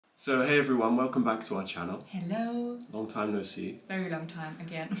So hey everyone, welcome back to our channel. Hello. Long time no see. Very long time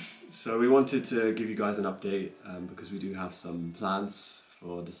again. So we wanted to give you guys an update because we do have some plans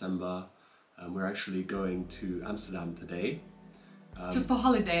for December. We're actually going to Amsterdam today. Just for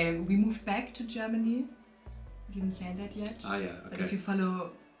holiday. We moved back to Germany. I didn't say that yet. Ah yeah, okay. But if you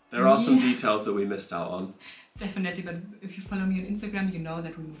follow There are some details that we missed out on. Definitely, but if you follow me on Instagram, you know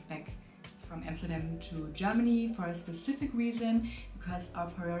that we moved back from Amsterdam to Germany for a specific reason, because our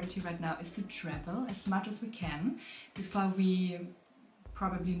priority right now is to travel as much as we can before we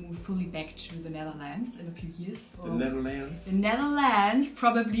probably move fully back to the Netherlands in a few years. The Netherlands? The Netherlands,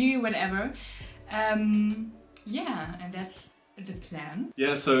 probably, whenever. Yeah, and that's the plan.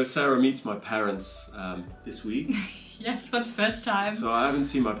 Yeah, so Sarah meets my parents this week. Yes, for the first time. So I haven't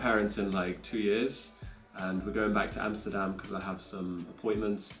seen my parents in like 2 years, and we're going back to Amsterdam because I have some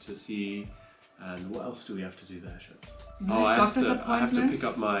appointments to see. And what else do we have to do there, Schatz? I have to pick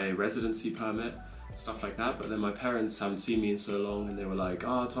up my residency permit, stuff like that. But then my parents haven't seen me in so long, and they were like,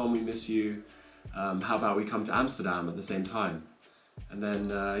 "Oh, Tom, we miss you. How about we come to Amsterdam at the same time?" And then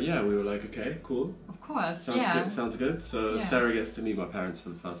yeah, we were like, "Okay, cool. Of course, sounds yeah. good. Sounds good." So yeah. Sarah gets to meet my parents for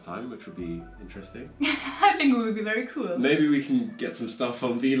the first time, which will be interesting. I think it would be very cool. Maybe we can get some stuff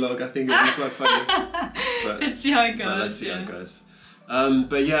on vlog. I think it would be quite funny. But let's see how it goes. Let's see how it goes.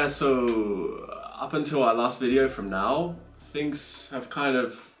 But yeah, so up until our last video from now, things have kind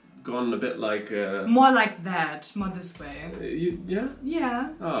of gone a bit like... more like that, more this way. Yeah? Yeah.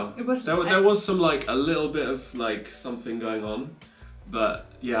 Oh, it was, there was some like a little bit of like something going on, but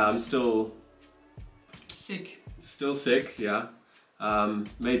yeah, I'm still... sick. Still sick, yeah.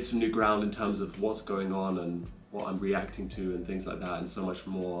 Made some new ground in terms of what's going on and what I'm reacting to and things like that, and so much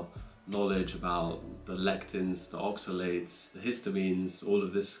more knowledge about the lectins, the oxalates, the histamines, all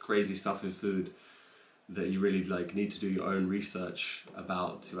of this crazy stuff in food that you really like need to do your own research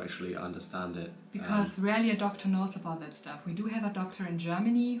about to actually understand it. Because rarely a doctor knows about that stuff. We do have a doctor in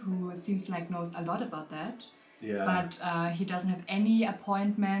Germany who seems like knows a lot about that. Yeah. But he doesn't have any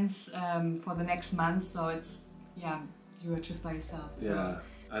appointments for the next month, so it's, yeah, you're just by yourself. So. Yeah.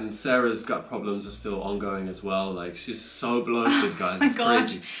 And Sarah's gut problems are still ongoing as well. Like, she's so bloated, guys. Oh it's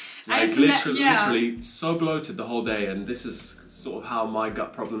crazy. Like, literally so bloated the whole day. And this is sort of how my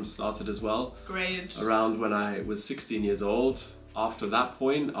gut problems started as well. Great. Around when I was 16 years old. After that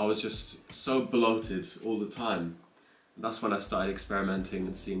point, I was just so bloated all the time. And that's when I started experimenting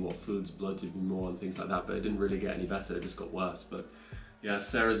and seeing what foods bloated me more and things like that. But it didn't really get any better. It just got worse. But yeah,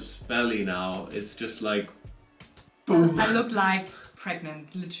 Sarah's belly now, it's just like, boom. I look like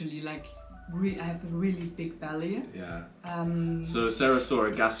pregnant, literally, like I have a really big belly. Yeah. So Sarah saw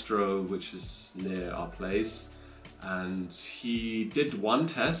a gastro which is near our place, and he did one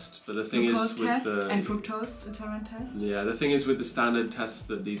test, but the thing is with the and fructose intolerant test. Yeah, the thing is with the standard tests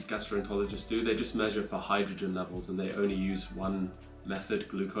that these gastroenterologists do, they just measure for hydrogen levels, and they only use one method,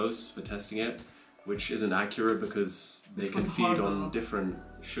 glucose, for testing it, which isn't accurate because they can feed on different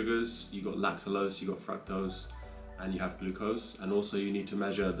sugars. You got lactulose, you got fructose, and you have glucose, and also you need to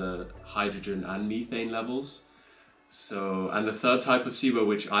measure the hydrogen and methane levels. So, and the third type of SIBO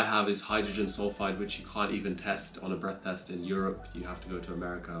which I have is hydrogen sulfide, which you can't even test on a breath test in Europe. You have to go to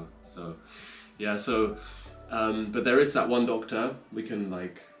America. So, yeah. So, but there is that one doctor we can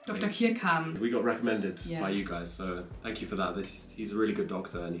like. Dr. Kirkham. We got recommended by you guys, so thank you for that. He's a really good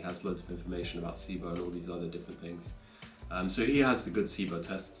doctor, and he has loads of information about SIBO and all these other different things. So he has the good SIBO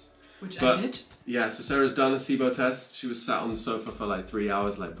tests. Which I did. Yeah, so Sarah's done a SIBO test. She was sat on the sofa for like 3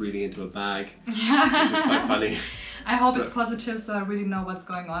 hours, like breathing into a bag, yeah. which is quite funny. I hope it's positive, so I really know what's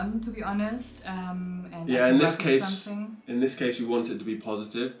going on, to be honest. And yeah, in this case, we want it to be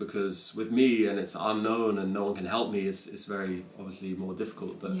positive, because with me, and it's unknown and no one can help me, it's very obviously more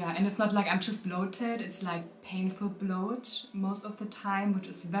difficult. But yeah, and it's not like I'm just bloated. It's like painful bloat most of the time, which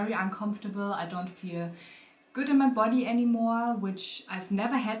is very uncomfortable. I don't feel good in my body anymore, which I've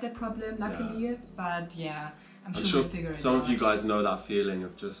never had that problem, luckily. Yeah. But yeah, I'm sure we'll figure it out. Some of you guys know that feeling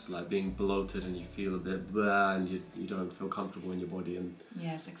of just like being bloated and you feel a bit blah, and you don't feel comfortable in your body, and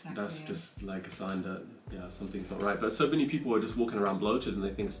yes, exactly. That's just like a sign that something's not right. But so many people are just walking around bloated and they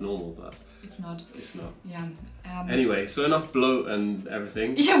think it's normal, but it's not. It's not. Yeah. Anyway, so enough bloat and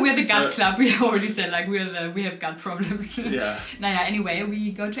everything. Yeah, we're the gut club. We already said like we have gut problems. Yeah. Anyway,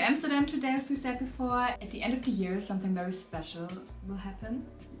 we go to Amsterdam today, as we said before. At the end of the year, something very special will happen.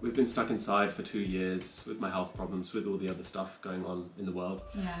 We've been stuck inside for 2 years with my health problems, with all the other stuff going on in the world.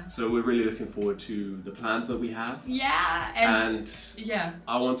 Yeah. So we're really looking forward to the plans that we have. Yeah. And yeah.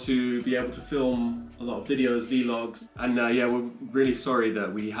 I want to be able to film a lot of videos, vlogs. And yeah, we're really sorry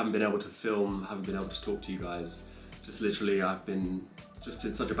that we haven't been able to film, haven't been able to talk to you guys. Just literally, I've been just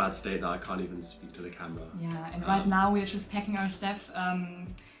in such a bad state that I can't even speak to the camera. Yeah, and right now we are just packing our stuff.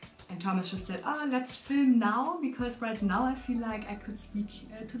 And Thomas just said, oh, let's film now, because right now I feel like I could speak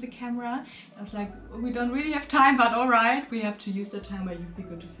to the camera. I was like, we don't really have time, but all right, we have to use the time where you feel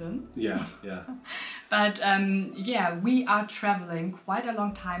good to film. Yeah, yeah. But yeah, we are traveling quite a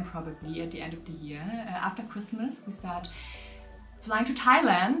long time probably at the end of the year. After Christmas, we start flying to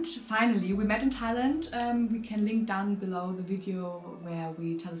Thailand. Finally, we met in Thailand. We can link down below the video where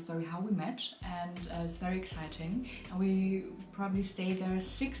we tell the story how we met, and it's very exciting. And we probably stay there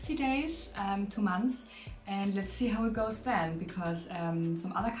 60 days, 2 months, and let's see how it goes then, because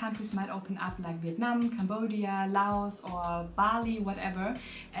some other countries might open up, like Vietnam, Cambodia, Laos, or Bali, whatever.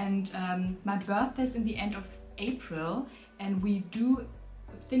 And my birthday is in the end of April, and we do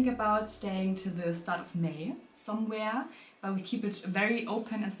think about staying till the start of May somewhere. But we keep it very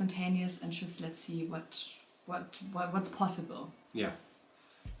open and spontaneous, and just let's see what's possible. Yeah.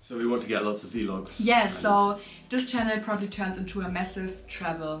 So we want to get lots of vlogs. Yes, so this channel probably turns into a massive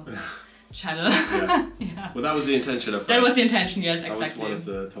travel channel. Yeah. Yeah. Well, that was the intention of that was the intention, yes, exactly. That was one of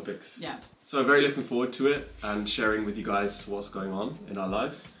the topics. Yeah. So very looking forward to it and sharing with you guys what's going on in our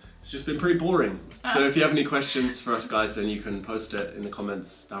lives. It's just been pretty boring. So if you have any questions for us guys, then you can post it in the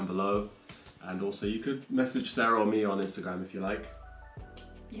comments down below. And also you could message Sarah or me on Instagram if you like.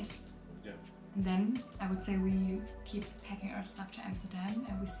 Yes. Yeah. And then I would say we keep packing our stuff to Amsterdam,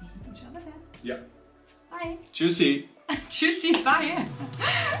 and we see each other there. Yeah. Bye. Tschüssi. Tschüssi, bye.